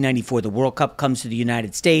 1994, the World Cup comes to the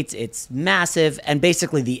United States. It's massive, and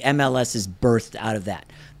basically the MLS is birthed out of that.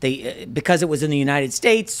 Because it was in the United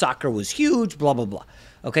States, soccer was huge, blah, blah, blah.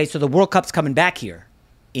 Okay, so the World Cup's coming back here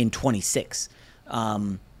in 26.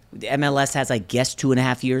 The MLS has, I guess,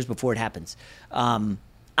 2.5 years before it happens.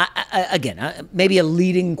 Again, maybe a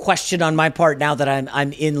leading question on my part now that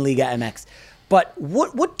I'm in Liga MX. But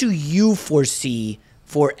what do you foresee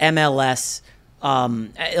for MLS?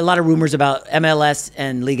 A lot of rumors about MLS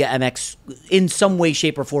and Liga MX in some way,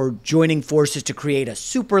 shape, or form joining forces to create a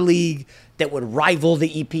super league that would rival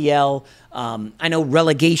the EPL. I know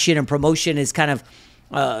relegation and promotion is kind of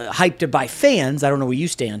hyped by fans. I don't know where you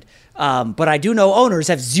stand. But I do know owners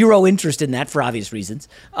have zero interest in that for obvious reasons.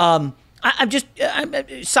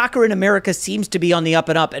 Soccer in America seems to be on the up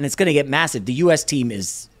and up, and it's going to get massive. The U.S. team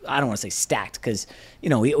is, I don't want to say stacked because,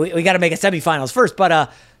 we got to make a semifinals first,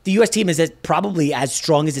 but the U.S. team is probably as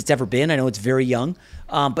strong as it's ever been. I know it's very young,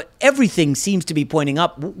 but everything seems to be pointing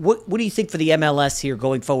up. What do you think for the MLS here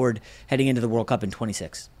going forward, heading into the World Cup in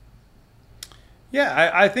 26?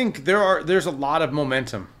 Yeah, I think there's a lot of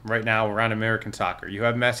momentum right now around American soccer. You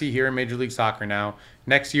have Messi here in Major League Soccer now.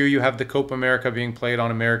 Next year, you have the Copa America being played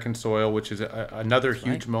on American soil, which is another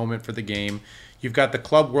huge moment for the game. You've got the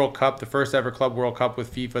Club World Cup, the first ever Club World Cup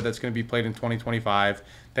with FIFA that's going to be played in 2025.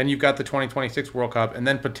 Then you've got the 2026 World Cup, and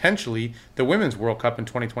then potentially the Women's World Cup in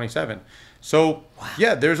 2027. So,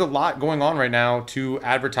 yeah, there's a lot going on right now to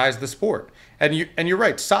advertise the sport. And you're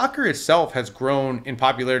right, soccer itself has grown in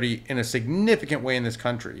popularity in a significant way in this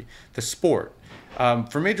country, the sport.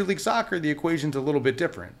 For Major League Soccer, the equation's a little bit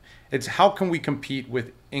different. It's how can we compete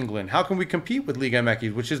with England? How can we compete with Liga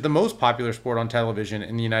MX, which is the most popular sport on television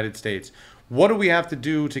in the United States? What do we have to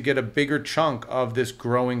do to get a bigger chunk of this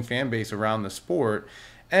growing fan base around the sport?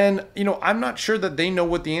 And, I'm not sure that they know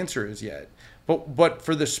what the answer is yet. But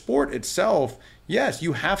for the sport itself, yes,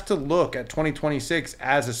 you have to look at 2026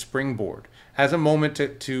 as a springboard, as a moment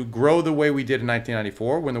to grow the way we did in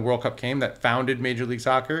 1994 when the World Cup came that founded Major League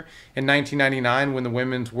Soccer. In 1999 when the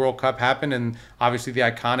Women's World Cup happened, and obviously the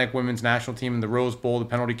iconic women's national team in the Rose Bowl, the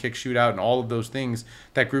penalty kick shootout, and all of those things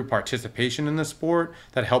that grew participation in the sport,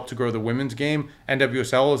 that helped to grow the women's game.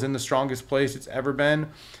 NWSL is in the strongest place it's ever been.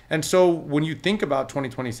 And so when you think about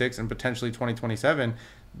 2026 and potentially 2027,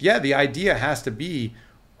 yeah, the idea has to be,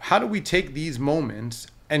 how do we take these moments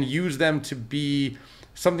and use them to be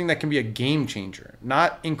something that can be a game changer,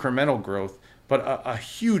 not incremental growth, but a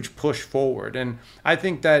huge push forward. And I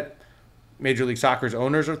think that Major League Soccer's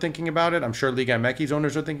owners are thinking about it. I'm sure Liga MX's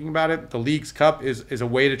owners are thinking about it. The League's Cup is a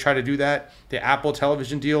way to try to do that. The Apple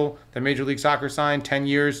television deal that Major League Soccer signed, 10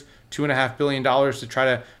 years, $2.5 billion to try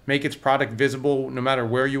to make its product visible no matter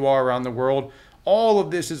where you are around the world. All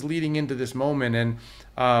of this is leading into this moment, and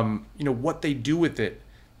what they do with it,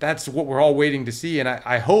 that's what we're all waiting to see. And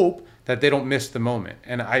I hope that they don't miss the moment.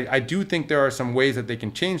 And I do think there are some ways that they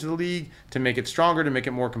can change the league to make it stronger, to make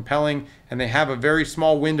it more compelling. And they have a very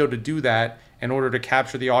small window to do that in order to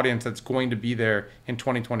capture the audience that's going to be there in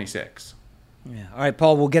 2026. Yeah. All right,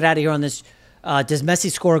 Paul, we'll get out of here on this. Does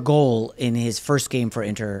Messi score a goal in his first game for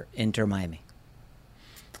Inter Miami?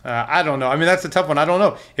 I don't know. I mean, that's a tough one. I don't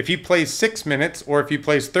know. If he plays 6 minutes or if he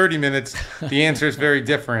plays 30 minutes, the answer is very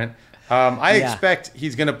different. I expect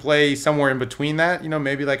he's going to play somewhere in between that,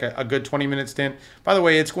 maybe like a good 20-minute stint. By the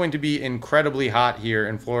way, it's going to be incredibly hot here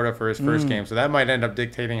in Florida for his first game, so that might end up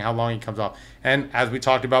dictating how long he comes off. And as we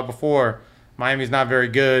talked about before, Miami's not very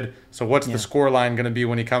good, so what's the scoreline going to be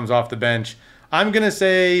when he comes off the bench? I'm going to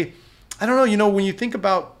say, I don't know, when you think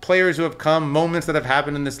about players who have come, moments that have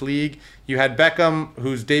happened in this league, you had Beckham,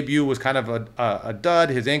 whose debut was kind of a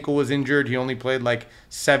dud. His ankle was injured. He only played like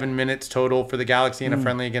 7 minutes total for the Galaxy in a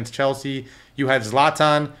friendly against Chelsea. You had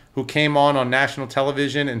Zlatan, who came on national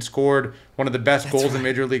television and scored one of the best goals in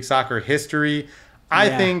Major League Soccer history.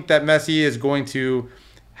 I think that Messi is going to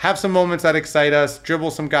have some moments that excite us,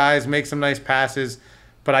 dribble some guys, make some nice passes,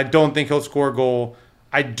 but I don't think he'll score a goal.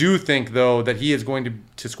 I do think, though, that he is going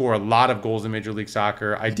to score a lot of goals in Major League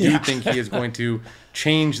Soccer. I do think he is going to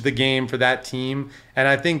change the game for that team. And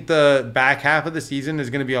I think the back half of the season is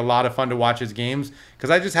going to be a lot of fun to watch his games, because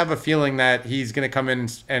I just have a feeling that he's going to come in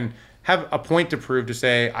and have a point to prove, to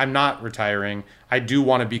say, I'm not retiring. I do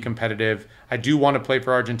want to be competitive. I do want to play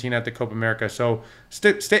for Argentina at the Copa America. So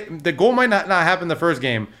the goal might not happen the first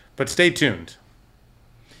game, but stay tuned.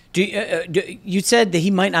 You said that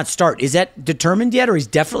he might not start. Is that determined yet, or he's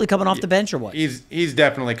definitely coming off the bench, or what? He's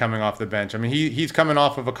definitely coming off the bench. I mean, he's coming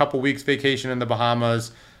off of a couple weeks vacation in the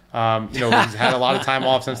Bahamas. He's had a lot of time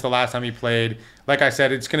off since the last time he played. Like I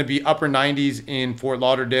said, it's going to be upper 90s in Fort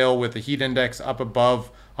Lauderdale with the heat index up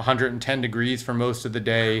above 110 degrees for most of the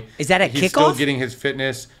day. Is that at kickoff? He's still getting his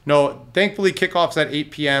fitness. No, thankfully kickoff's at 8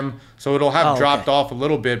 p.m., so it'll have dropped off a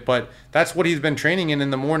little bit, but that's what he's been training in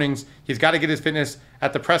the mornings. He's got to get his fitness.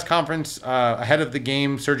 At the press conference ahead of the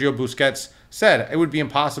game, Sergio Busquets said, it would be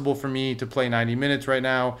impossible for me to play 90 minutes right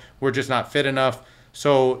now. We're just not fit enough.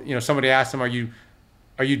 So, somebody asked him, are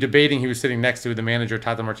you debating? He was sitting next to the manager,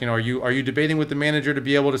 Tata Martino. Are you debating with the manager to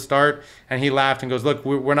be able to start? And he laughed and goes, look,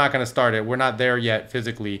 we're not going to start it. We're not there yet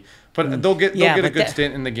physically. But they'll get a good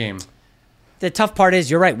stint in the game. The tough part is,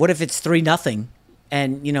 you're right. What if it's 3-0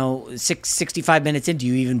 and, 65 minutes in, do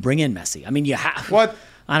you even bring in Messi? I mean, you have... What?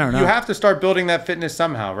 I don't know. You have to start building that fitness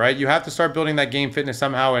somehow, right? You have to start building that game fitness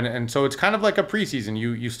somehow. And so it's kind of like a preseason.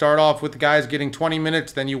 You start off with the guys getting 20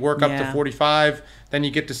 minutes, then you work up to 45, then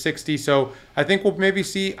you get to 60. So I think we'll maybe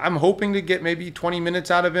see, I'm hoping to get maybe 20 minutes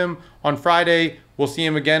out of him on Friday. We'll see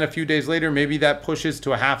him again a few days later. Maybe that pushes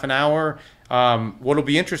to a half an hour. What'll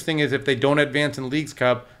be interesting is if they don't advance in Leagues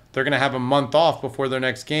Cup, they're going to have a month off before their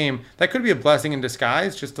next game. That could be a blessing in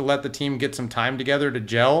disguise, just to let the team get some time together to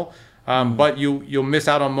gel. But you'll miss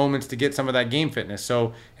out on moments to get some of that game fitness.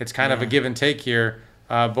 So it's kind of a give and take here.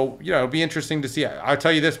 But it'll be interesting to see. I'll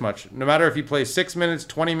tell you this much. No matter if he plays 6 minutes,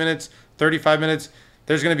 20 minutes, 35 minutes,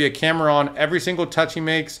 there's going to be a camera on every single touch he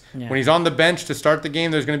makes. Yeah. When he's on the bench to start the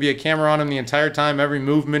game, there's going to be a camera on him the entire time, every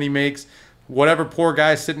movement he makes. Whatever poor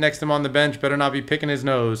guy sitting next to him on the bench better not be picking his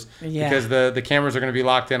nose, because the cameras are going to be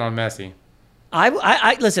locked in on Messi.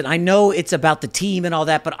 I listen, I know it's about the team and all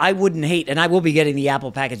that, but I wouldn't hate, and I will be getting the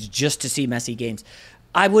Apple package just to see Messi games.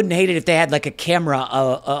 I wouldn't hate it if they had like a camera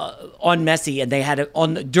on Messi, and they had it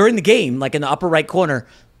on during the game, like in the upper right corner.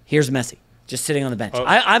 Here's Messi just sitting on the bench.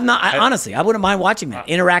 Honestly, I wouldn't mind watching that,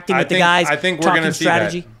 interacting with the guys. I think we're going to see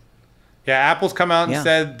strategy. That. Yeah, Apple's come out and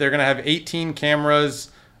said they're going to have 18 cameras.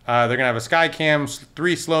 They're going to have a sky cam,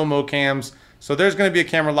 3 slow-mo cams. So there's going to be a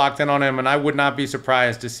camera locked in on him, and I would not be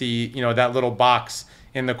surprised to see, that little box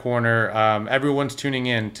in the corner. Everyone's tuning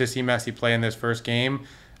in to see Messi play in this first game.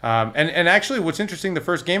 And actually, what's interesting, the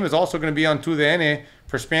first game is also going to be on TUDN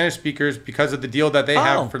for Spanish speakers because of the deal that they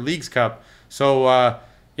have for Leagues Cup. So,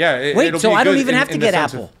 it'll be I don't even have to get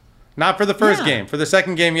Apple. Not for the first game. For the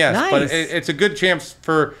second game, yes. Nice. But it's a good chance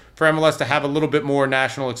for MLS to have a little bit more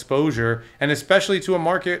national exposure, and especially to a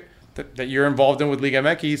market that you're involved in with Liga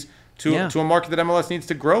MX, to a market that MLS needs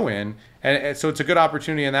to grow in. And so it's a good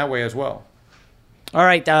opportunity in that way as well. All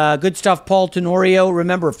right, good stuff, Paul Tenorio.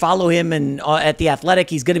 Remember, follow him at The Athletic.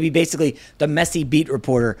 He's going to be basically the Messi beat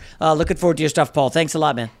reporter. Looking forward to your stuff, Paul. Thanks a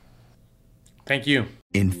lot, man. Thank you.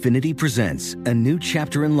 Infiniti presents a new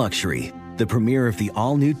chapter in luxury, the premiere of the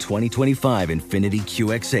all-new 2025 Infiniti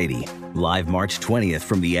QX80, live March 20th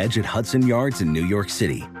from the Edge at Hudson Yards in New York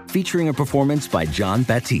City, featuring a performance by John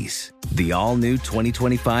Batiste. The all-new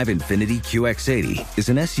 2025 Infiniti QX80 is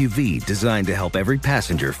an SUV designed to help every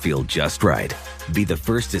passenger feel just right. Be the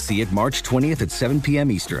first to see it March 20th at 7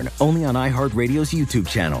 p.m. Eastern, only on iHeartRadio's YouTube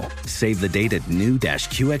channel. Save the date at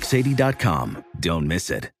new-QX80.com. Don't miss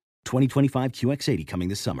it. 2025 QX80 coming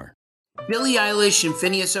this summer. Billie Eilish and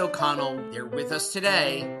Phineas O'Connell, they're with us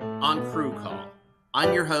today on Crew Call.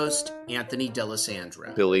 I'm your host, Anthony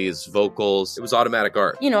D'Alessandro. Billie's vocals, it was automatic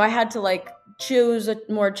art. I had to choose a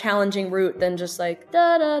more challenging route than just da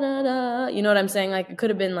da da da. You know what I'm saying? It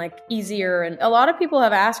could have been easier. And a lot of people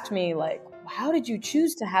have asked me how did you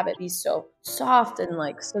choose to have it be so soft and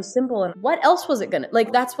so simple? And what else was it gonna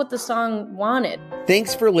that's what the song wanted.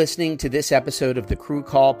 Thanks for listening to this episode of the Crew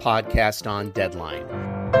Call podcast on Deadline.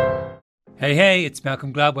 Hey, it's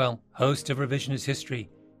Malcolm Gladwell, host of Revisionist History.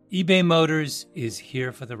 eBay Motors is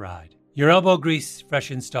here for the ride. Your elbow grease,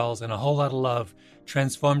 fresh installs, and a whole lot of love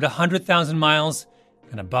transformed 100,000 miles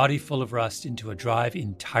and a body full of rust into a drive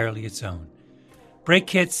entirely its own. Brake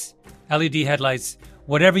kits, LED headlights,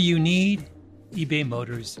 whatever you need, eBay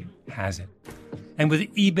Motors has it. And with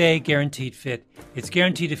eBay Guaranteed Fit, it's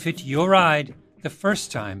guaranteed to fit your ride the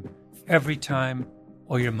first time, every time,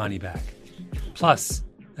 or your money back. Plus,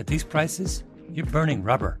 at these prices, you're burning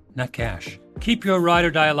rubber, not cash. Keep your ride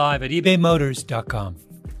or die alive at ebaymotors.com.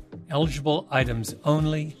 Eligible items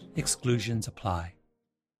only. Exclusions apply.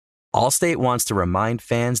 Allstate wants to remind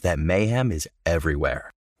fans that mayhem is everywhere.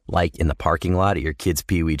 Like in the parking lot at your kid's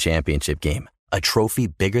Pee Wee Championship game. A trophy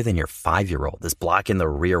bigger than your 5-year-old is blocking the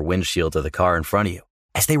rear windshield of the car in front of you.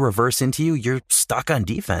 As they reverse into you, you're stuck on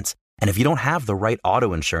defense. And if you don't have the right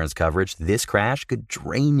auto insurance coverage, this crash could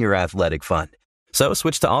drain your athletic fund. So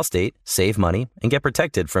switch to Allstate, save money, and get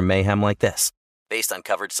protected from mayhem like this. Based on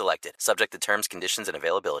coverage selected, subject to terms, conditions, and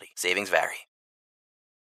availability. Savings vary.